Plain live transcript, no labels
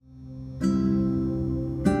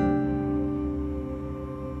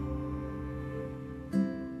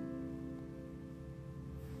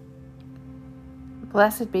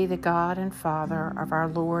Blessed be the God and Father of our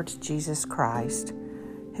Lord Jesus Christ,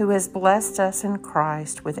 who has blessed us in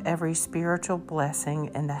Christ with every spiritual blessing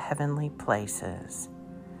in the heavenly places.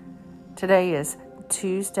 Today is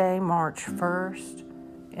Tuesday, March 1st,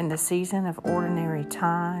 in the season of ordinary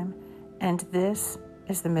time, and this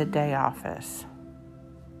is the midday office.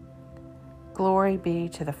 Glory be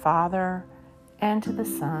to the Father, and to the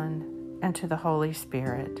Son, and to the Holy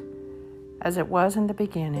Spirit, as it was in the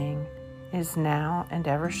beginning, is now, and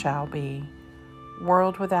ever shall be,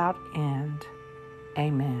 world without end.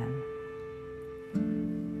 Amen.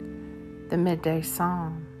 The Midday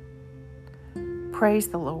Psalm. Praise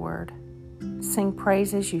the Lord. Sing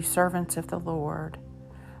praises, you servants of the Lord.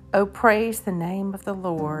 O praise the name of the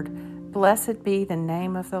Lord. Blessed be the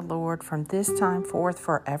name of the Lord from this time forth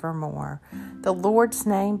forevermore. The Lord's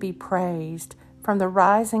name be praised from the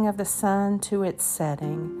rising of the sun to its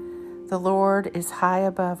setting. The Lord is high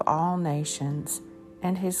above all nations,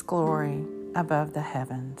 and his glory above the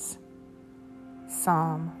heavens.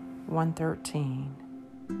 Psalm 113.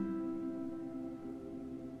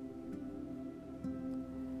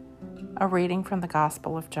 A reading from the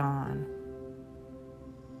Gospel of John.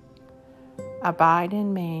 Abide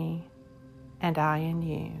in me, and I in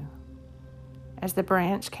you. As the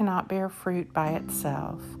branch cannot bear fruit by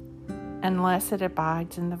itself, unless it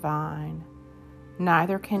abides in the vine,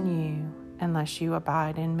 neither can you unless you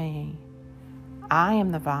abide in me. I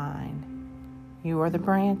am the vine, you are the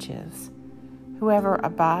branches. Whoever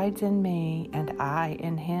abides in me and I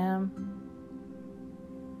in him,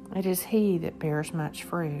 it is he that bears much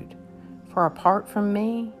fruit. For apart from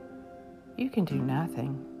me, you can do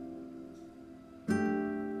nothing.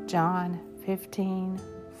 John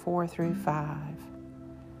 15:4-5.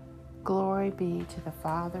 Glory be to the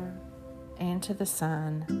Father, and to the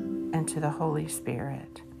Son, and to the Holy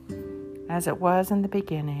Spirit, as it was in the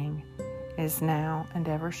beginning, is now, and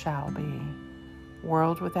ever shall be,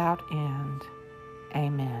 world without end.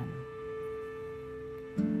 Amen.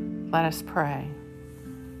 Let us pray.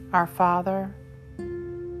 Our Father,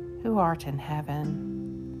 who art in heaven,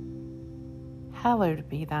 hallowed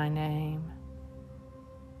be thy name.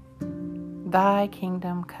 Thy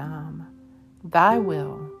kingdom come, thy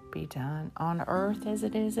will be done on earth as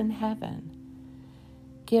it is in heaven.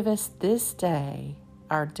 Give us this day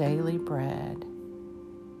our daily bread,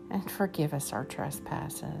 and forgive us our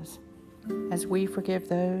trespasses, as we forgive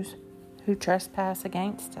those who trespass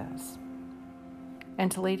against us.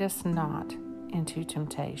 And lead us not into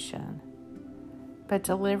temptation, but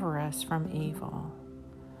deliver us from evil.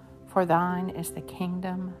 For thine is the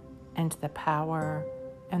kingdom, and the power,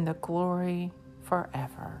 and the glory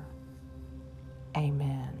forever.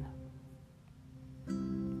 Amen.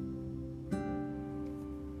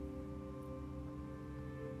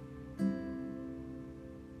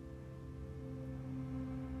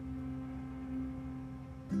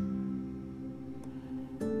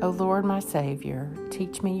 O Lord, my Savior,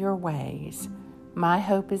 teach me your ways. My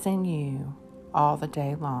hope is in you all the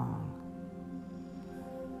day long.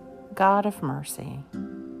 God of mercy,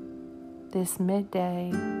 this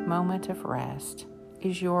midday moment of rest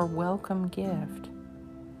is your welcome gift.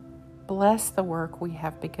 Bless the work we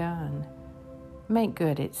have begun. Make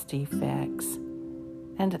good its defects,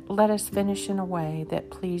 and let us finish in a way that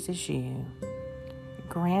pleases you.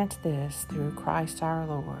 Grant this through Christ our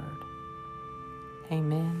Lord.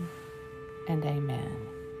 Amen and amen.